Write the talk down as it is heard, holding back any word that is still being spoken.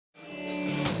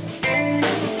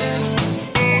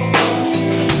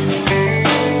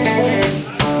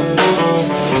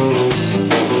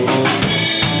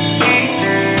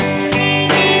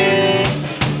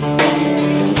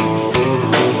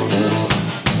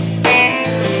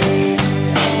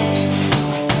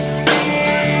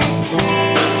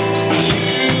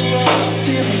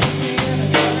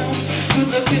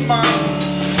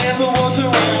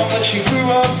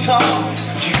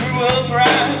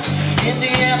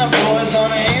Louisiana boys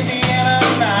on an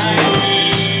Indiana night.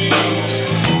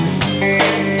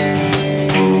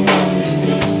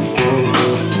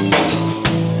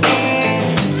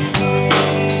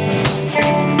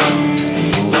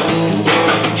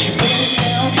 She moved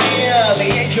down here at the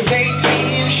age of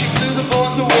 18. She blew the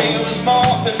boys away, it was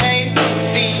more than they'd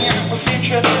seen. I was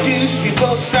introduced, we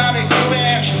both started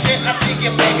growing. She said, I think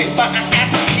you baby, but I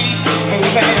had to keep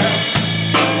moving.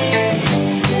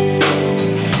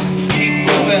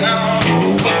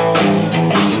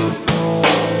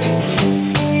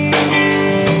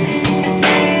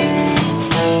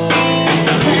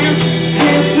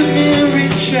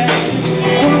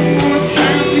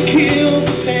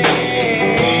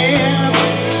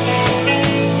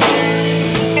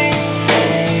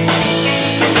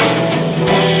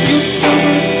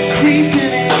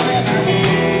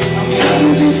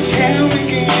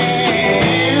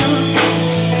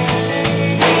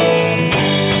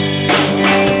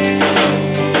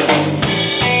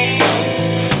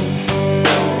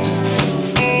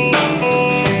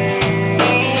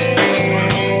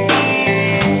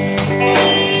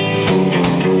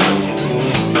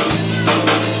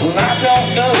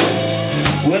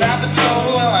 What I've been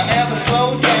told, well, I never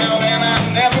slow down and I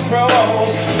never grow old.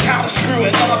 I'm tired of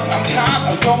screwing up, I'm tired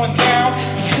of going down.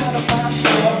 I'm tired of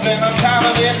myself and I'm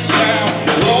tired of this town.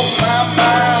 Oh my,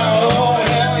 oh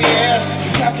hell yeah.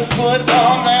 You got to put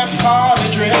on that party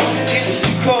dress. It was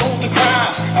too cold to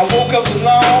cry, I woke up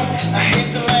alone. I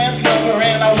hit the last number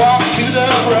and I walked to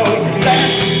the road.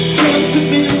 Last comes the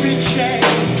Mary Jane.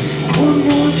 One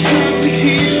more time to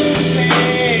kill the man.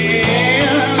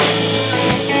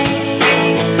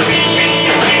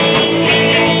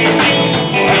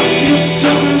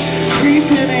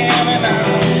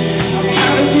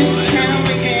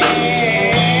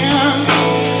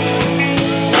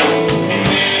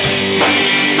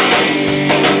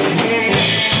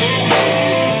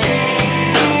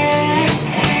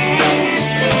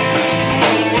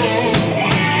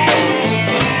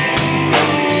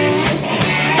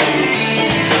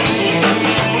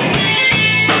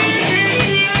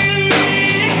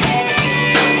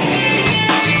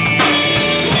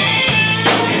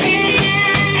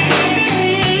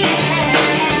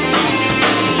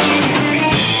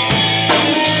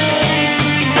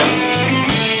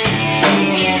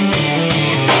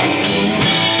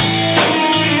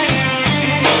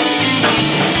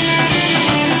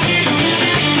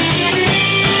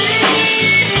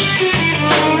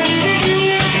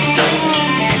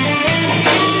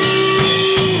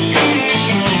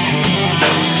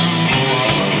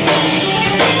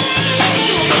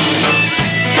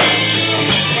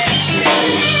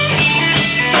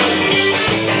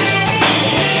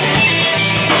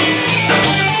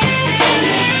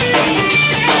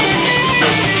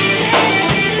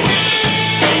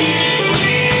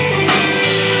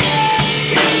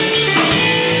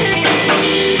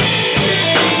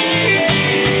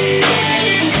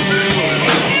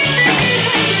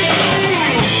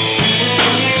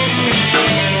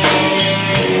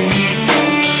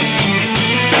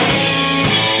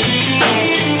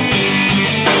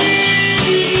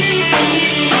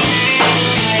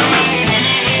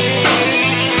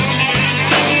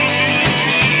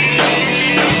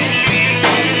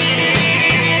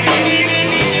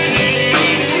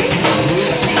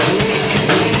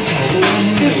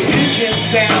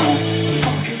 Down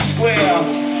Market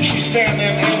Square, she's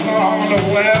standing in her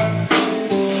underwear,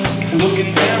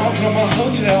 looking down from a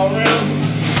hotel room.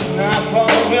 Nightfall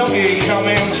will be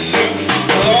coming soon.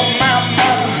 Oh my,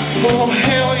 oh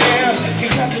hell yes. You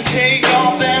got to take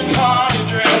off that party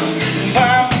dress,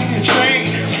 buy me a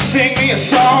drink, sing me a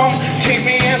song, take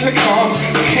me as I come.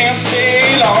 Can't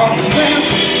stay long.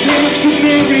 Let's dance with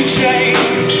Mary Jane.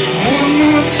 One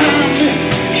more time to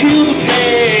kill the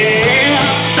pain.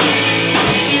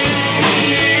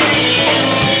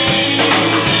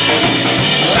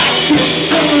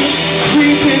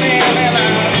 Creeping in and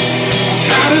out, I'm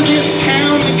tired of this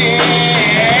town again.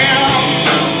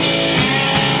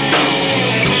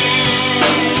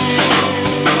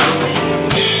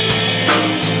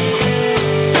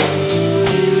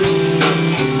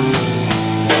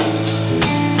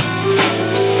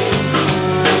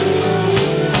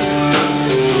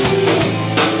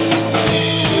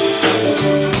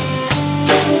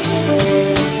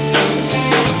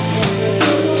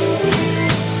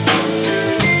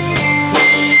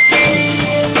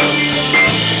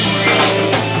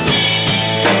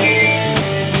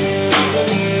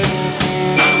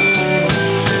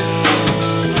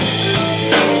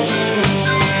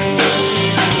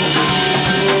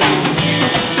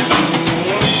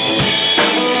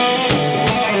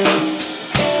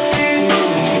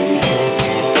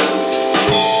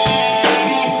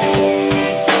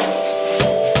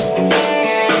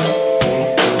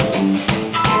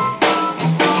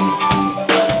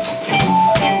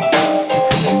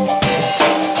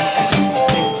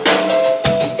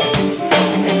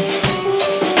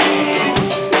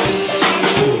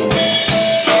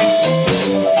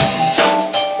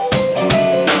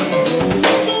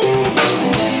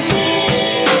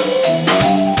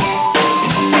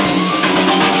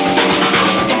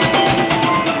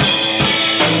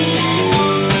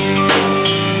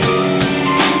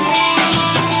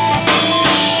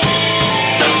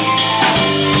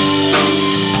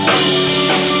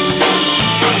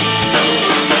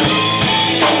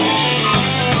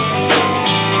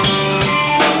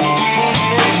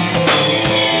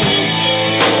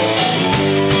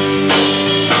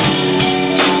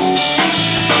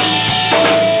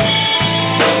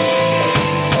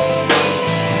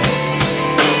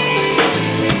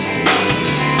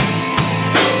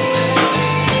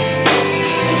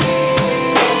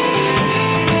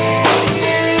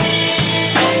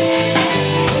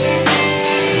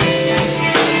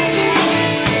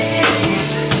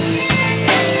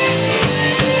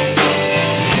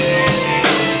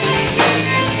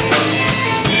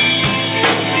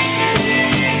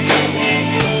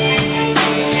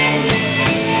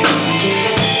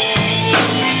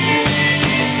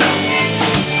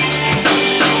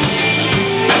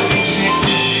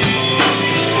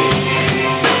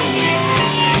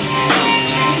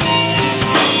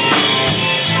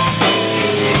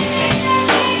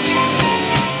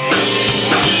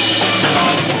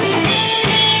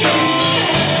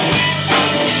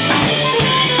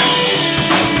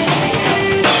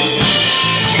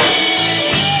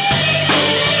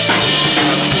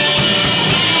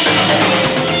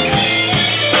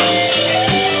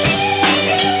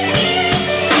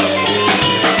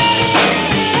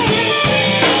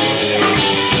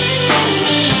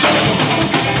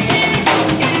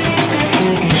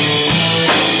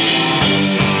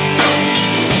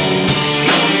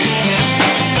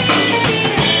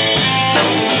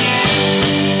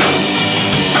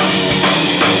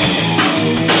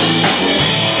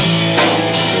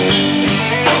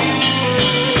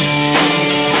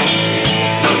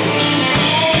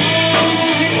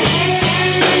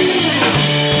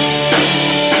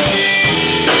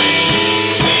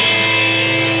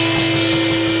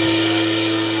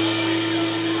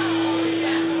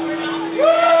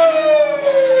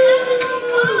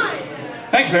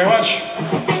 Thanks very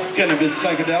much. Getting a bit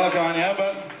psychedelic on you,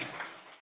 but